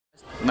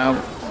Now,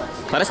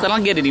 Farrah sekarang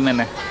lagi ada di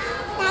mana?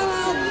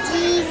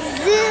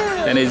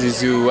 Tanah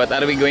Zoo. What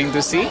are we going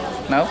to see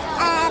now?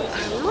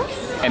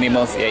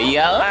 Animals. Ya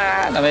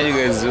iyalah, namanya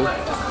juga zoo.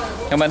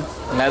 Come on,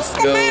 let's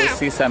go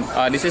see some.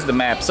 Oh, this is the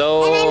map.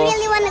 So. And I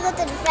really want to go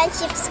to the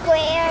Friendship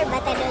Square,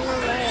 but I don't know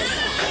where.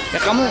 Ya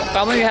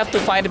kamu you have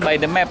to find it by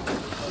the map.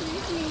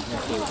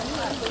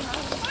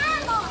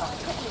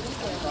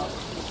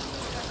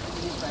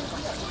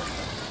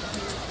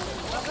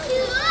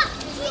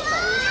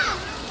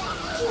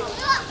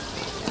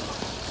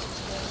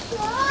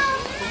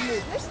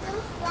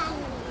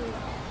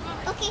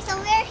 Okay, so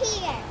we're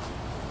here.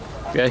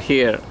 We are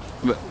here.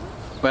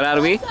 Where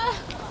are we? Here.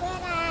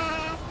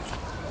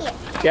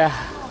 Yeah.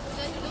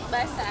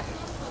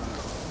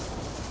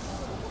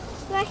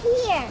 We're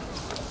here.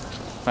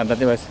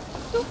 Pantatnya bas.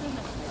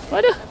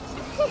 Waduh.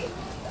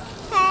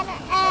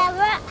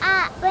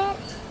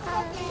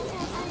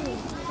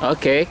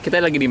 Oke, kita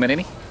lagi di mana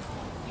nih?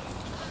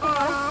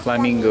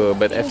 Flamingo,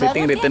 but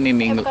everything written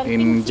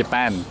in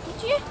Japan.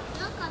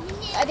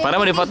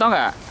 Farrah mau difoto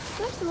nggak?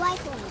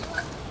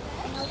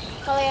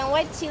 Kalau yang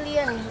white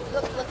Chilean,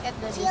 look at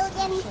the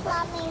Chilean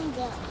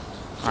flamingo.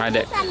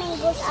 Ada.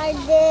 Flamingos are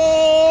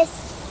these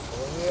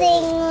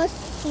things.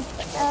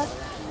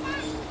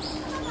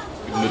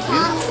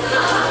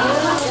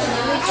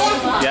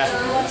 Ya.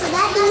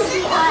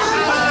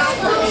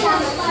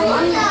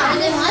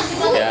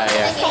 Ya,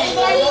 ya.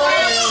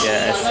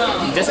 Yes.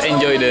 Just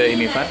enjoy the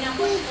ini, Far.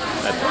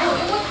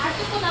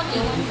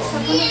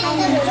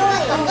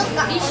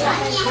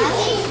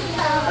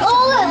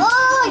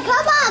 Oh,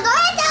 come on, go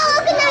ahead and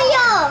look at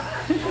you.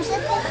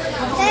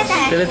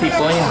 Itu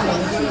tipenya.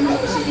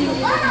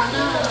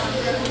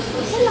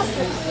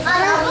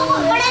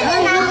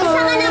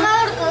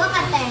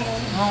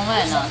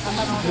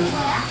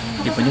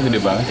 Tipenya gede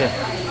banget ya.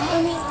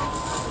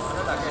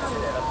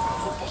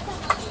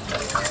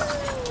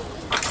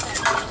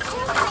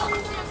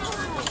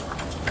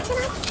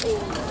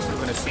 You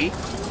wanna see?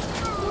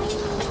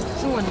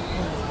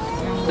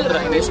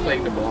 Right, this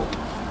playing the ball.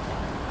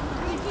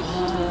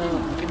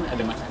 Mungkin ada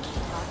makanan.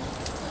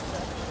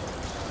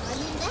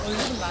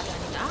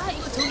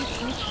 이거 저기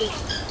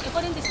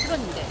에버랜드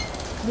들었는데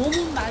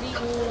몸은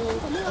말이고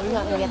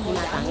여기가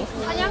동화당에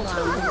사냥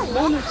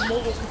몸을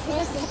주먹고 그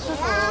세에서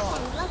합쳐서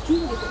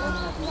중국에서 오는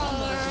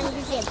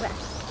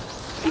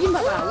그림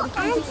봐봐 우리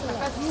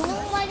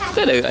Itu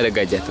ada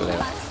gajah tuh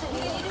lewat.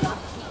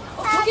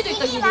 저기도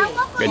있다 저기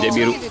Gajah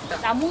biru.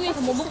 나무 위에서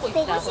뭐 먹고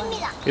있다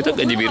Itu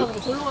gajah biru.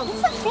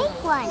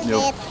 Fake one.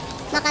 Yup.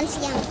 Makan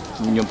siang.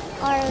 Nyup.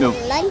 Or Nyup.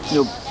 lunch.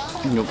 Nyup.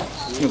 Nyup.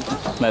 Nyup.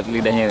 Lihat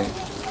lidahnya.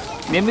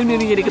 Diam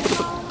jadi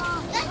ketuk-ketuk.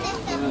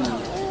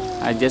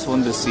 I just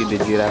want to see the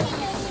giraffe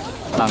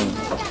tongue.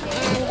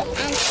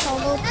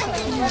 Antelope.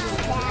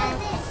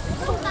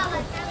 What's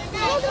that?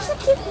 Oh, there's a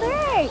cute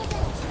bird.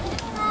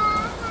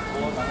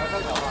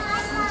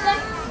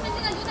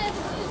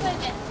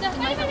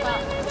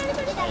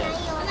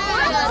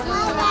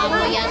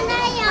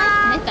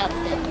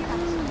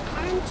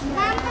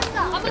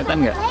 Kelihatan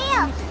nggak?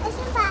 Leo, this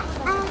is a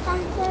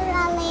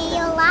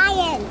Leo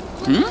lion.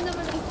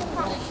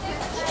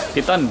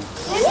 Piton.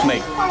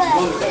 Snake.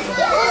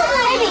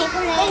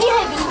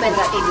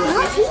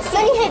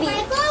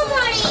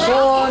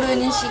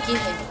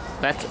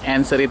 Let's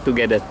answer it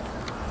together.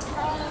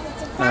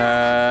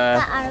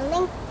 Are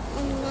linked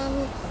in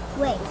many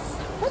ways,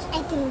 which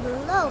I can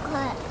below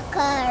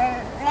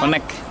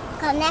Connect.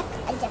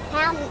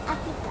 Japan and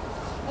Africa.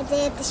 Is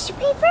it tissue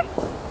paper?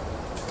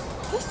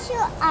 Tissue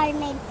are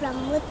made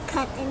from wood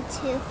cut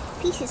into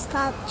pieces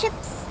called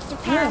chips.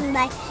 Japan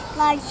buy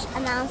large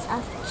amounts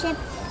of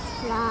chips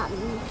from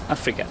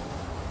Africa.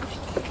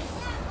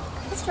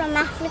 It's from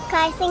Africa,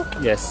 I think.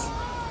 Yes.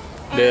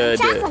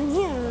 And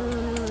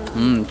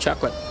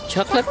chocolate.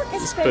 Chocolate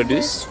is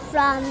produced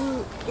from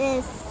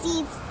the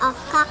seeds of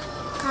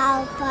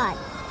cacao pod.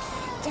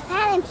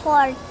 Japan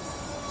imports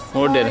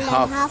more than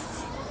half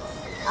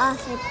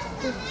of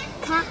the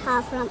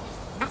cacao from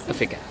Africa.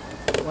 Africa.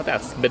 What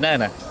else?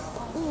 Banana.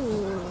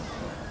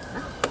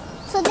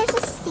 So there's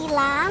a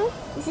silang.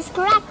 This is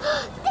correct.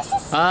 This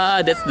is.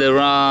 That's the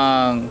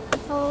wrong.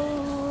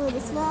 Oh,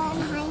 this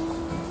one.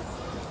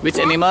 Which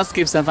animals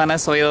keep savannah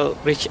soil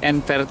rich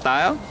and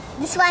fertile?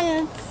 This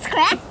one's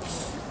correct.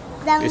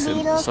 The This is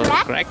beetle so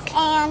correct.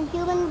 And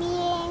human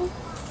being.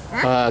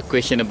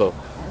 Questionable.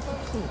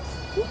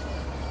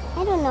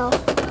 I don't know.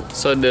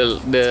 So the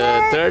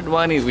third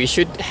one is we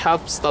should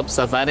help stop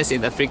savannas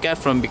in Africa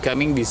from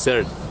becoming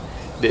desert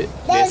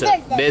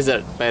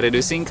by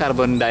reducing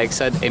carbon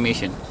dioxide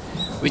emission.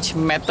 Which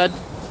method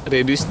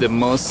reduce the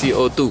most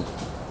CO2?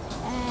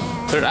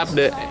 Turn up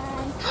the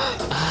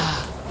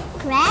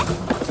Correct.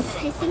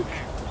 I think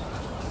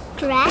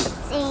correct.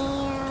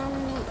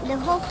 And the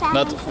whole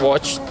family. not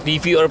watch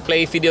TV or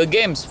play video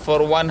games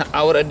for 1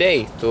 hour a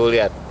day. Tuh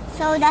lihat.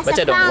 So that's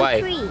Baca a dong, round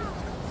why? 3.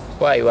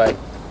 Why?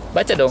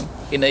 Baca dong.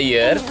 In a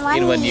year,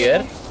 in one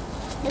year,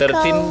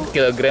 13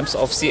 kilograms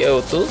of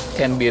CO2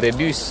 can be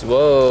reduced.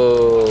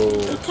 Whoa.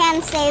 You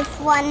can save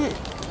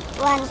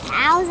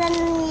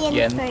 1,000 yen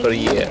Yen per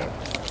year.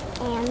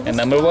 And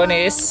number 1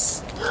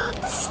 is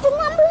this is the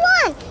number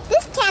 1.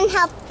 This can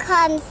help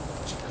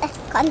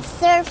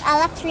conserve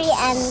electricity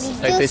and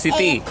reduce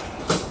electricity.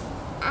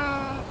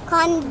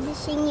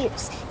 condition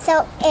use.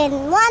 So in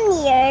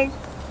 1 year,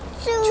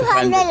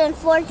 240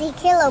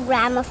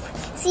 kilogram of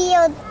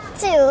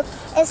CO2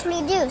 is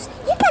reduced.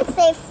 You can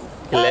save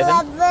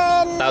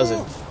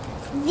 11,000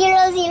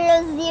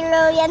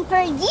 yen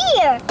per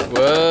year.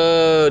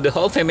 Wow, the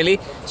whole family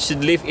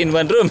should live in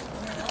one room.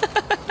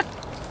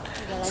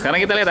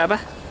 Sekarang kita lihat apa?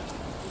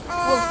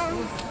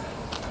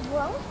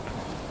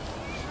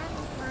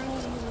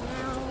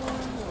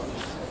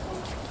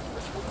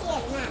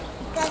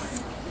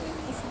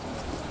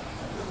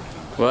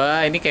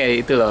 Wah, ini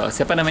kayak itu loh.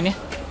 Siapa namanya?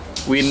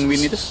 Win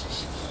itu?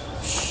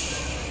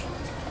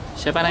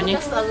 Siapa namanya?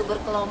 Selalu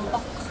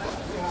berkelompok.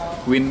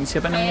 Win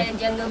siapa namanya?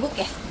 Kayak Jungle Book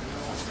ya?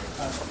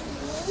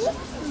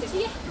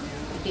 Gede ya?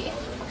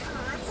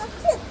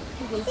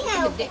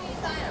 Gede.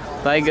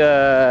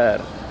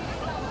 Tiger.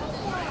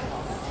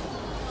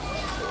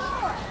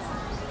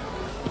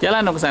 Jalan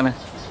dong ke sana.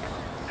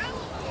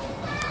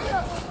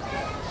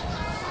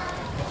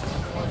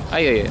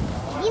 Ayo ya.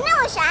 You know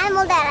which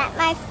animal that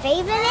my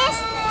favorite is?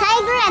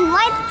 Tiger and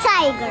white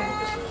tiger.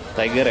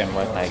 Tiger and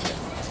white tiger.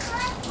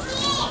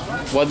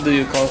 What do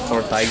you call for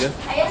tiger?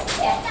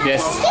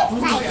 Yes.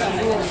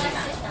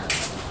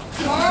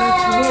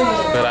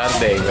 Where are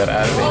they?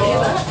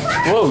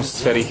 Wow,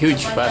 it's very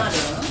huge, but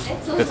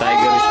the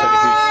tiger is very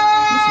huge.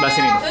 Ini sebelah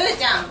sini.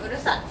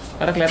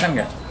 Farrah kelihatan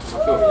nggak?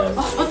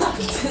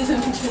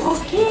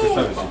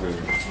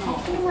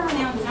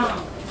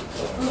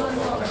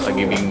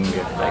 Lagi bingung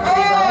dia.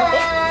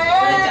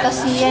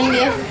 Kasian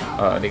dia.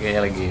 Oh, dia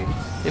kayaknya lagi.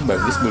 Dia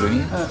bagus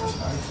bulunya.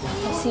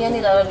 Kasian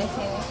ditaruh di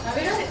sini.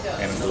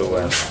 Yang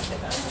keluar.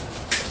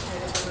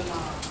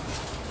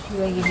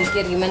 Lagi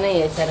pikir gimana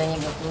ya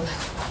caranya buat keluar.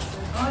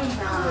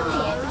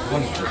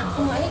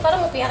 Ini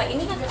Farrah mau piara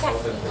ini kan Kak?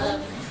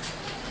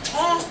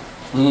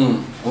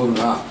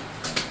 Enggak.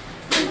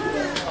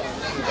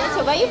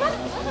 Kita coba yuk Pak.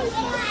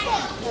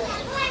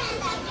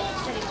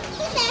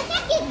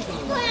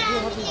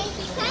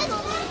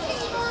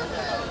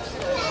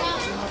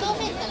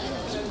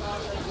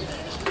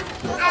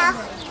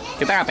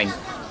 Kita ngapain?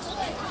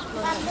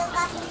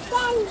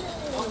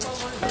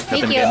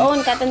 Make your own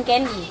cotton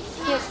candy.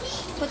 Here,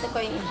 put the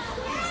coin in.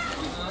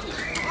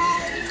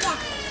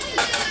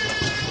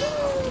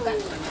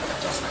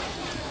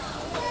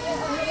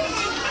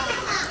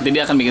 Jadi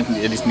dia akan bikin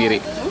jadi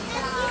sendiri.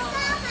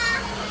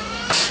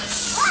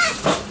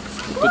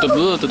 Tutup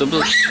dulu.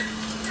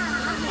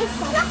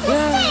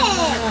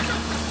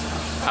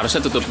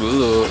 Harusnya tutup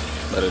dulu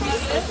baru di.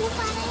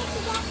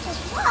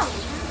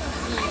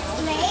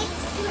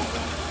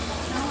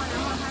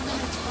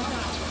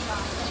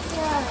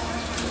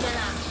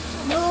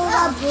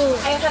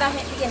 Ayo Farrah,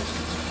 bikin.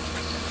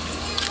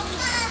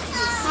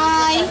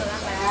 Hai.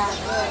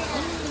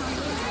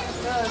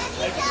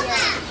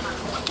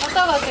 綿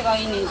菓子が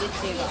いいね、ジェッ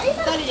チが。2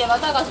人で綿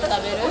菓子食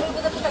べる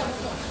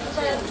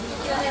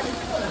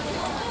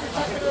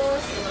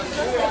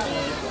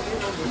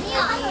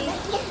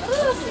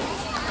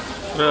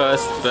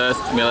Terus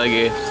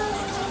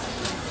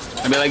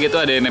ambil lagi tuh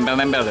ada yang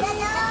nempel-nempel tuh.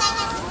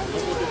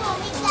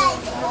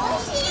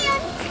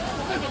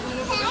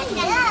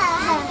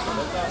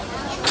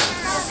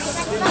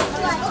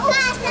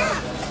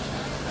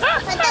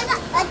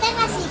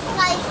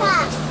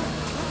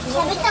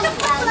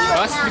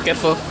 Awas, be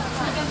careful.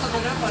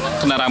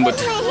 Kena rambut.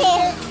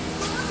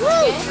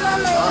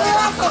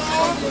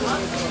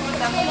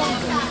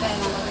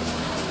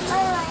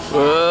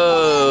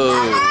 Wow.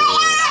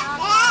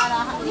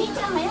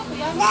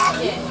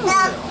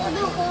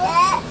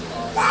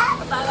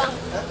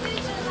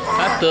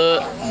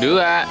 1,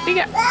 2,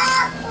 3.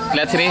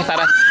 Lihat sini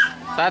Farrah.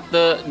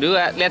 1,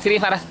 2. Lihat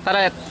sini Farrah.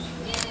 Farrah lihat.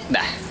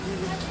 Dah.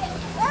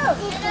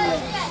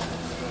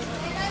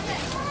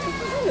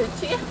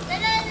 lucu ya.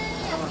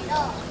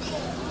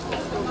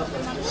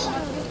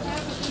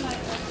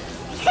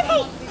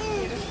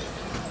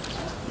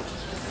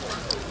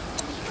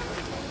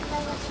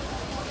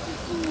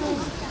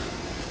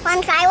 Want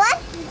to try one?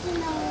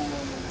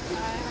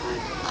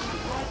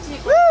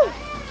 Woo!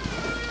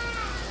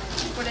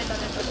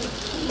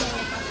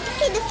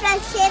 See the front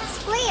shape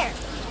square.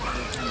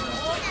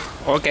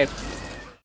 Okay.